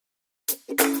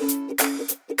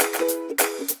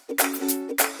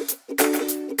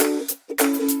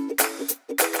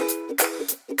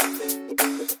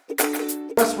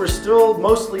We're still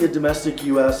mostly a domestic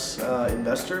U.S.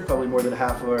 Investor, probably more than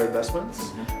half of our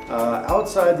investments.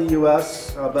 Outside the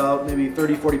U.S., about maybe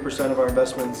 30–40% of our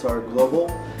investments are global.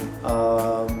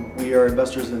 We are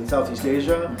investors in Southeast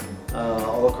Asia,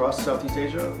 all across Southeast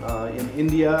Asia, in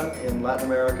India, in Latin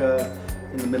America,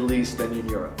 in the Middle East, and in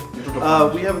Europe.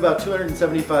 We have about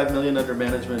 $275 million under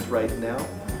management right now.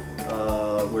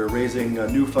 We're raising a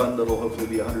new fund that'll hopefully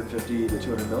be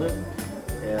 $150–200 million.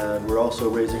 And we're also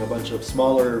raising a bunch of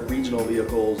smaller regional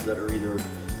vehicles that are either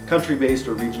country-based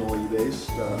or regionally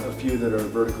based, a few that are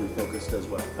vertically focused as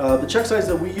well. The check size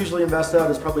that we usually invest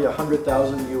out is probably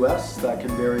 100,000 US. That can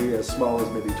vary as small as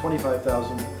maybe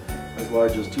 25,000, as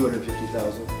large as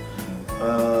 250,000.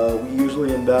 We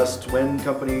usually invest when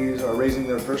companies are raising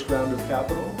their first round of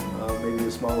capital, maybe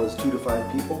as small as 2 to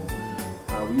 5 people.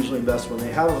 We usually invest when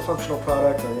they have a functional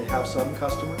product and they have some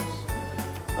customers.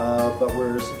 But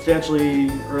we're substantially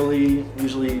early,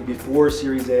 usually before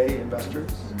Series A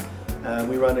investors. And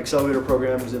we run accelerator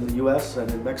programs in the US and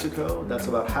in Mexico. That's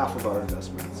about half of our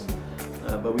investments.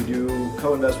 But we do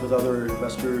co-invest with other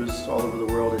investors all over the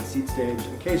world at seed stage,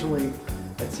 and occasionally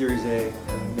at Series A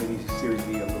and maybe Series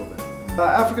B a little bit.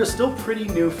 Africa is still pretty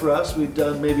new for us. We've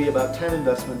done maybe about 10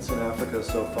 investments in Africa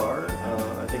so far.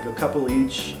 I think a couple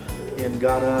each in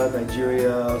Ghana,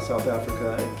 Nigeria, South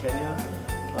Africa, and Kenya.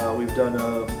 We've done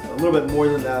a little bit more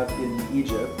than that in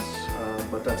Egypt,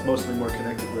 but that's mostly more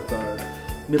connected with our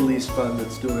Middle East fund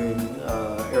that's doing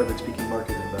Arabic-speaking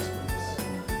market investments.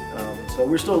 So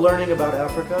we're still learning about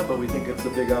Africa, but we think it's a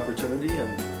big opportunity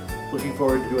and looking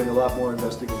forward to doing a lot more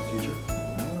investing in the future.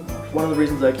 One of the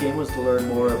reasons I came was to learn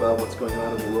more about what's going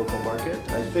on in the local market.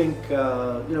 I think,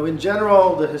 in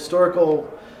general, the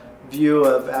historical view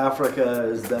of Africa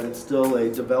is that it's still a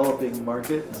developing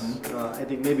market. I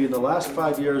think maybe in the last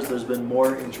 5 years there's been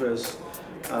more interest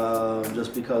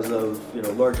just because of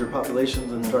larger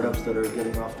populations and startups that are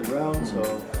getting off the ground.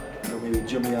 So maybe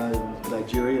Jumia in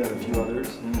Nigeria and a few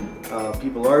others.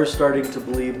 People are starting to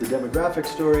believe the demographic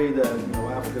story that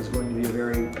Africa is going to be a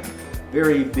very,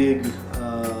 very big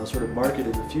sort of market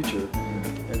in the future.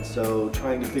 And so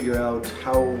trying to figure out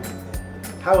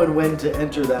how and when to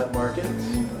enter that market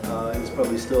is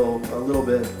probably still a little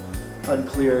bit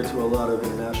unclear to a lot of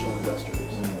international investors.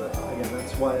 But again,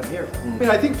 that's why I'm here. I mean,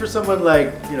 I think for someone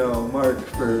like Mark,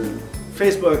 for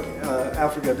Facebook,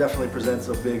 Africa definitely presents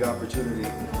a big opportunity,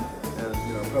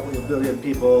 and probably 1 billion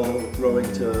people growing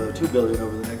to 2 billion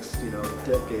over the next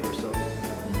decade or so.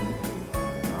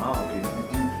 Ah,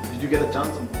 okay. Did you get a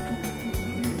chance to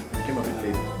you came a bit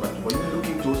late, but were you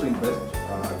looking to also invest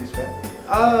at this fair?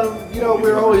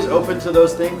 We're always open to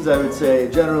those things. I would say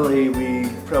generally we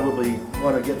probably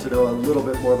want to get to know a little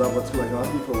bit more about what's going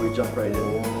on before we jump right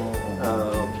in.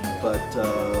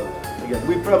 Again,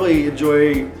 we probably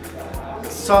enjoy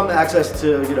some access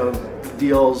to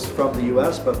deals from the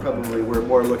U.S., but probably we're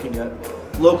more looking at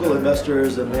local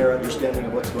investors and their understanding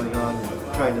of what's going on,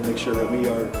 and trying to make sure that we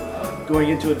are going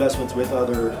into investments with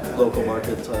other local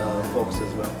market folks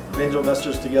as well. Angel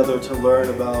investors together to learn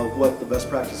about what the best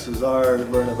practices are,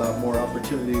 learn about more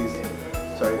opportunities.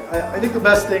 I think the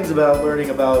best things about learning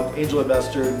about angel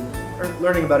investing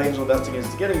is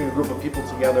getting a group of people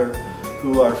together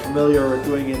who are familiar with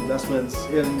doing investments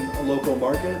in a local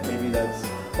market. Maybe that's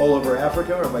all over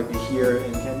Africa, or it might be here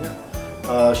in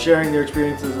Kenya. Sharing their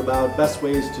experiences about best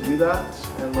ways to do that,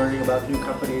 and learning about new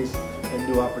companies and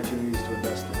new opportunities to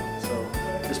invest in.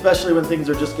 Especially when things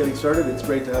are just getting started, it's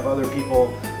great to have other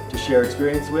people to share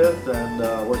experience with and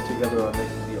work together on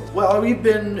making deals. Well, we've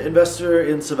been investor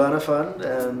in Savannah Fund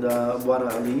and Wana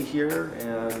Ali here,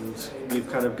 and we've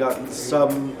kind of gotten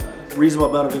some reasonable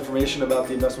amount of information about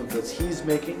the investments that he's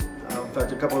making. In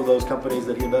fact, a couple of those companies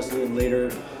that he invested in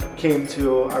later came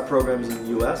to our programs in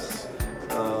the US.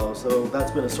 So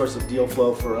that's been a source of deal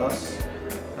flow for us.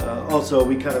 Also,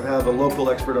 we kind of have a local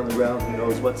expert on the ground who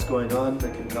knows what's going on,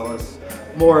 that can tell us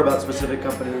more about specific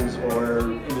companies or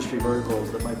industry verticals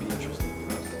that might be interesting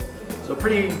for us. So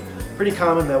pretty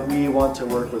common that we want to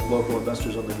work with local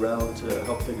investors on the ground to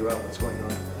help figure out what's going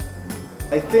on.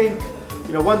 I think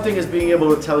one thing is being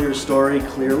able to tell your story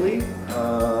clearly,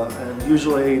 and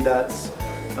usually that's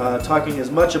talking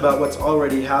as much about what's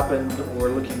already happened or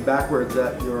looking backwards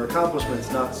at your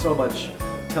accomplishments, not so much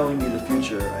telling me the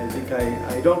future. I think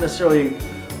I don't necessarily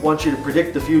want you to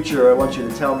predict the future. I want you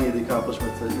to tell me the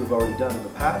accomplishments that you've already done in the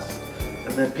past,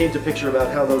 and then paint a picture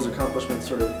about how those accomplishments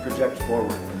sort of project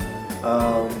forward.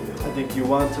 I think you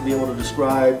want to be able to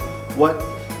describe what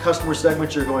customer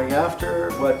segment you're going after,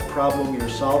 what problem you're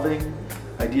solving.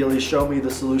 Ideally, show me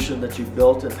the solution that you've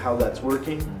built and how that's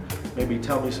working. Maybe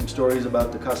tell me some stories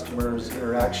about the customer's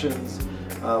interactions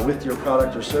with your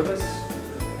product or service,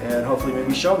 and hopefully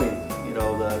maybe show me,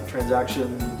 the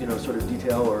transaction, sort of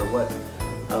detail or what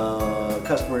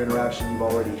customer interaction you've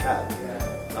already had.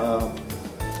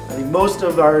 I think most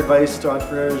of our advice to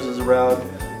entrepreneurs is around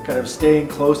kind of staying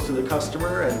close to the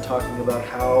customer and talking about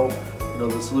how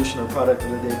the solution or product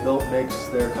that they built makes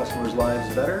their customers'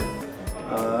 lives better,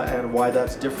 and why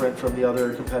that's different from the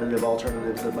other competitive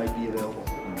alternatives that might be available.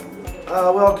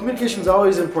 Well, communication is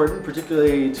always important,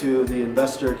 particularly to the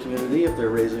investor community if they're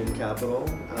raising capital.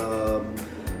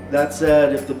 That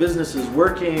said, if the business is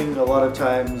working, a lot of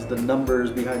times the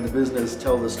numbers behind the business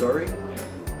tell the story.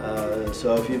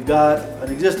 So if you've got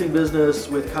an existing business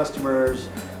with customers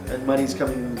and money's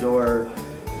coming in the door,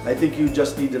 I think you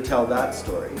just need to tell that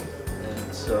story.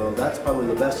 And so that's probably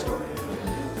the best story.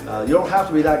 You don't have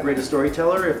to be that great a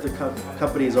storyteller if the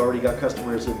company's already got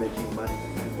customers and making money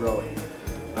and growing.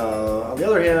 On the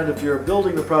other hand, if you're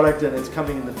building the product and it's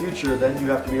coming in the future, then you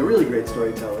have to be a really great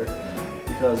storyteller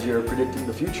because you're predicting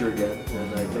the future again.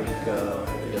 And I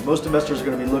think most investors are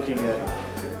going to be looking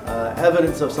at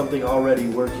evidence of something already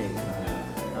working,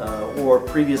 or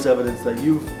previous evidence that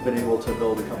you've been able to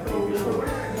build a company before.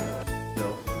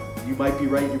 You might be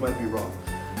right, you might be wrong.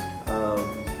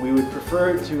 We would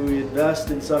prefer to invest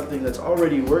in something that's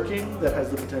already working, that has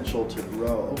the potential to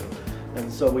grow.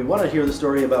 And so we want to hear the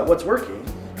story about what's working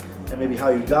and maybe how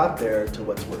you got there to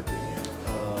what's working.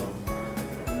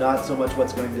 Not so much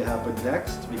what's going to happen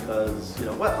next, because,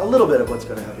 well, a little bit of what's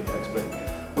going to happen next,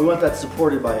 but we want that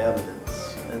supported by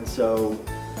evidence. And so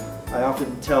I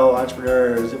often tell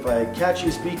entrepreneurs, if I catch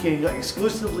you speaking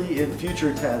exclusively in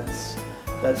future tense,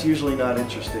 that's usually not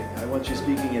interesting. I want you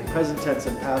speaking in present tense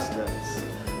and past tense.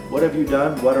 What have you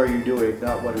done? What are you doing?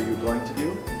 Not what are you going to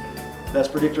do.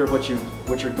 Best predictor of what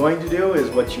you're going to do is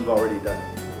what you've already done.